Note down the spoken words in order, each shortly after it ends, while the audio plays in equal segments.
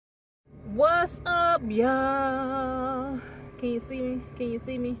What's up, y'all? Can you see me? Can you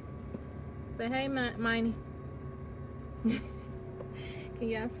see me? Say hey, Miney. Can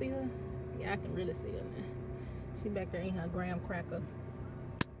y'all see her? Yeah, I can really see her now. She back there eating her graham crackers.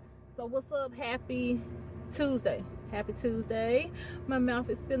 So what's up? Happy Tuesday. Happy Tuesday. My mouth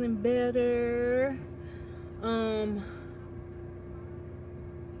is feeling better.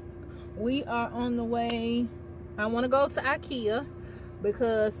 We are on the way. I want to go to Ikea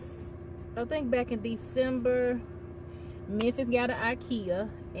because I think back in December, Memphis got an Ikea,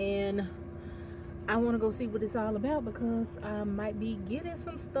 and I want to go see what it's all about because I might be getting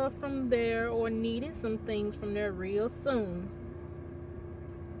some stuff from there or needing some things from there real soon.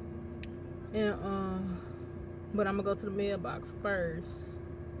 And but I'm gonna go to the mailbox first,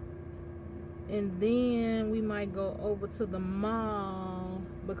 and then we might go over to the mall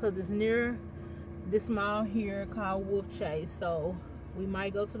because it's near this mall here called Wolf Chase. So we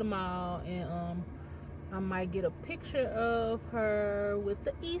might go to the mall, and I might get a picture of her with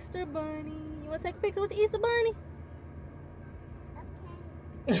the Easter bunny. You want to take a picture with the Easter bunny?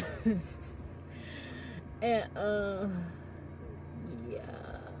 Okay. And yeah.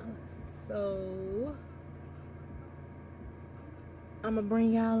 So I'm gonna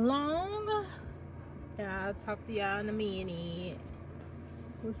bring y'all along. Yeah, I'll talk to y'all in a minute.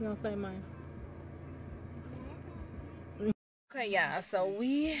 What you gonna say, man? Okay, y'all. So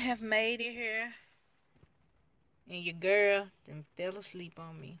we have made it here. And your girl then fell asleep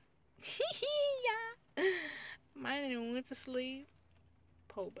on me. Yeah. Mine didn't went to sleep.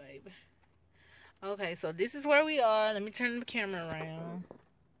 Poor baby. Okay, so this is where we are. Let me turn the camera around.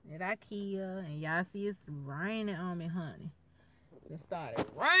 At Ikea. And y'all see it's raining on me, honey. It started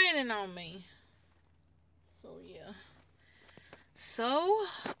raining on me. So, yeah. So,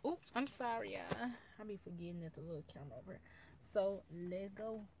 oops, I'm sorry, y'all. I be forgetting that the little camera over here. So, let's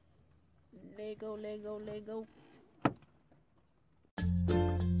go. Lego.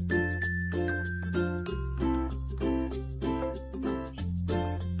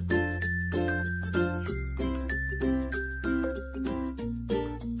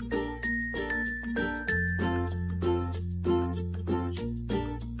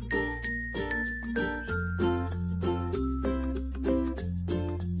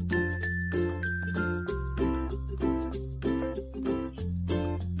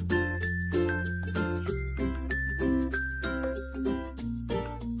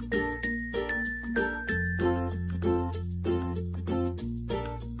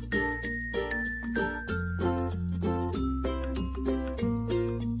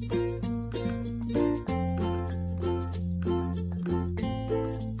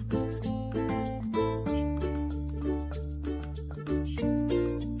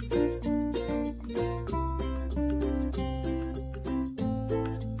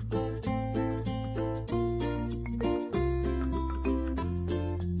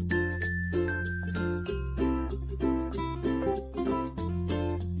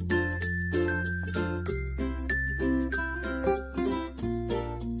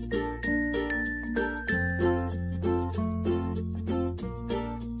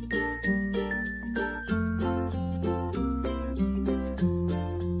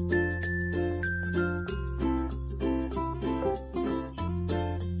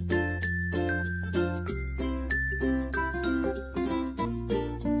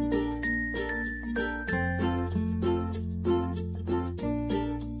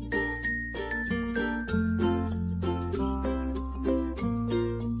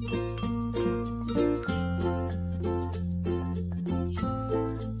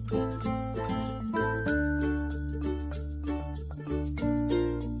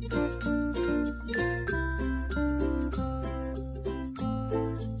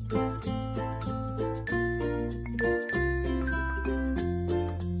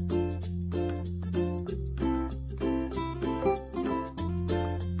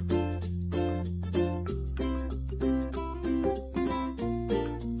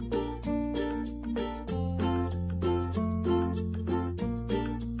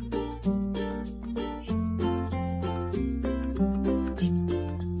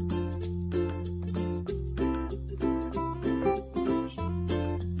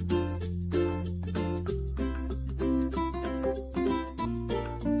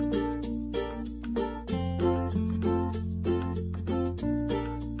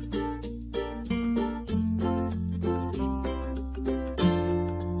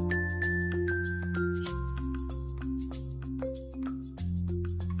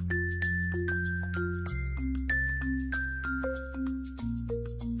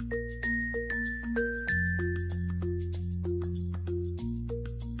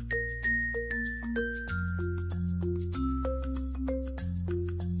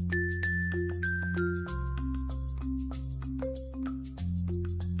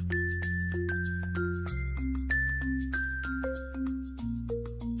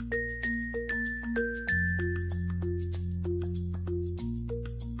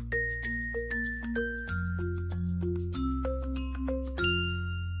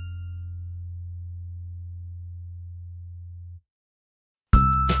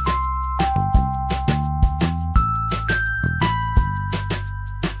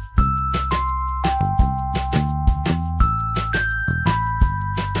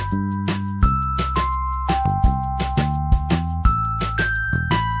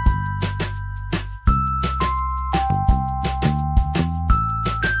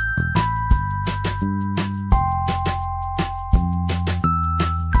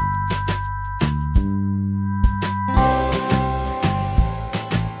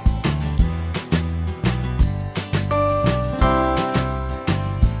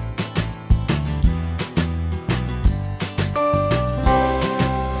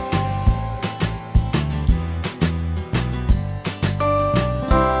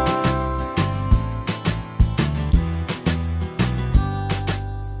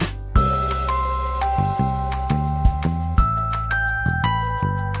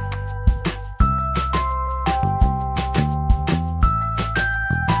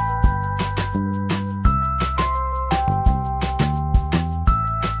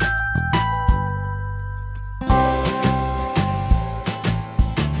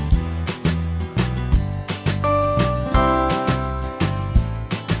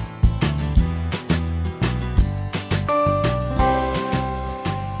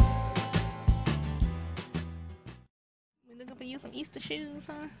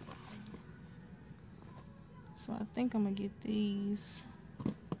 So I think I'm gonna get these.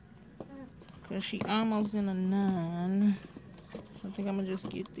 Cause she almost in a 9. So I think I'm gonna just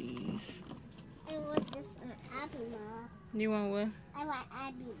get these. I want this Abby ball. You want what? I want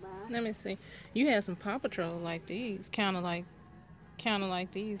Abby ball. Let me see. You had some Paw Patrol like these. Kinda like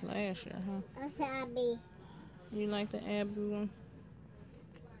these last year, huh? That's Abby. You like the Abby one?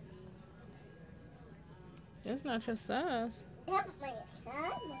 That's not your size. That's my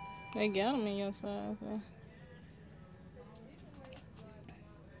son. They got them in your size, though.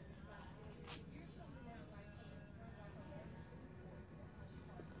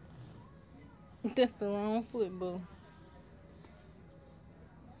 That's the wrong foot, boo.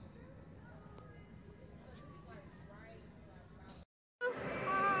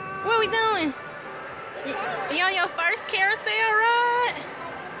 What are we doing? You on your first carousel ride?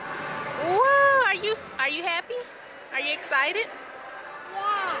 Whoa! Are you happy? Are you excited?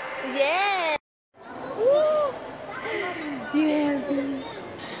 Yes. Yeah. Woo. Yeah.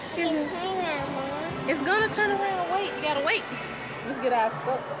 It's gonna turn around. Wait, you gotta wait. Let's get our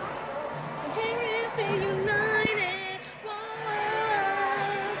stuff. United. Whoa.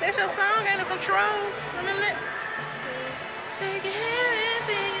 That's your song, ain't it, from Trolls? Remember that? United.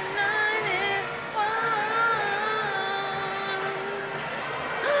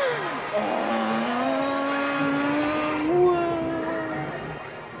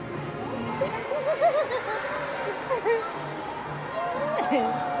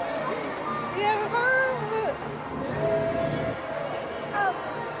 You having fun? Look.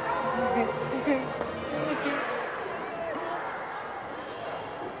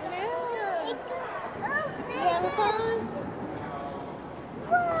 You having fun?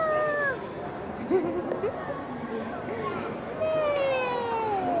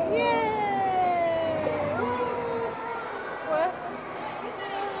 What?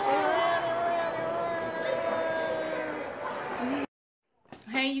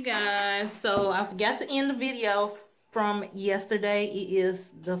 Hey you guys, so I forgot to end the video from yesterday. It is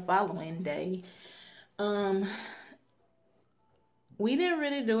the following day. We didn't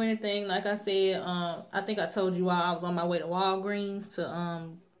really do anything. Like I said, I think I told you all I was on my way to Walgreens to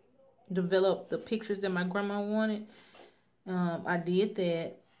develop the pictures that my grandma wanted. I did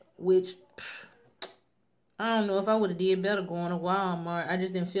that, which I don't know if I would have did better going to Walmart. I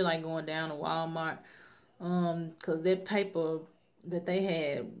just didn't feel like going down to Walmart. Cause that paper that they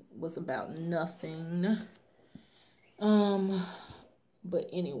had was about nothing. But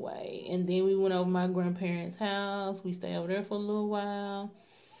anyway, and then we went over my grandparents' house. We stayed over there for a little while,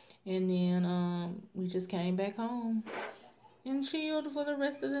 and then we just came back home and chilled for the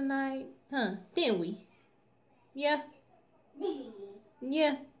rest of the night, huh? Didn't we? Yeah.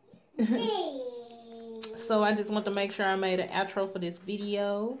 Yeah. So I just want to make sure I made an outro for this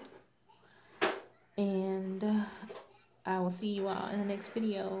video. And I will see you all in the next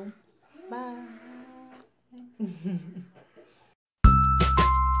video. Bye.